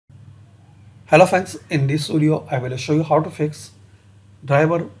Hello friends, in this video I will show you how to fix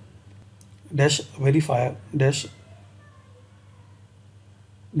driver dash verifier dash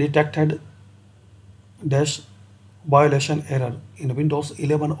detected dash violation error in Windows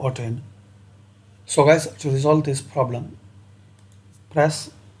 11 or 10. So guys, to resolve this problem, press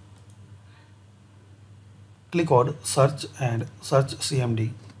click on search and search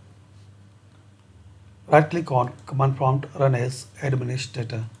CMD. Right click on command prompt, run as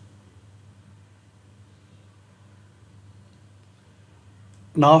administrator.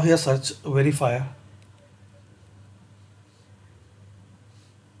 Now here search verifier.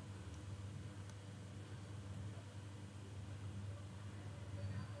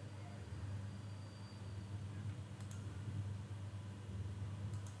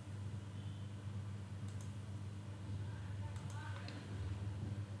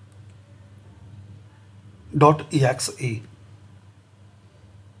 .exe.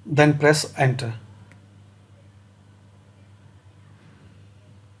 Then press enter.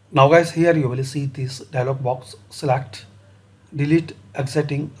 Now guys, here you will see this dialog box. Select delete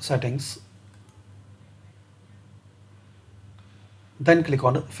exiting settings, then click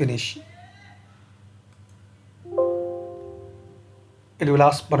on finish. It will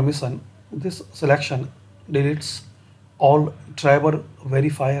ask permission. This selection deletes all driver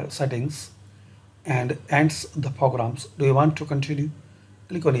verifier settings and ends the programs. Do you want to continue?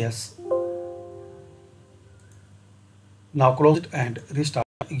 Click on yes. Now close it and restart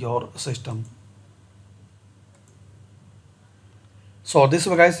your system. So this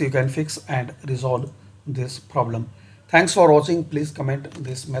way guys, you can fix and resolve this problem. Thanks for watching. Please comment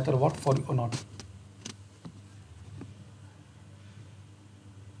this method work for you or not.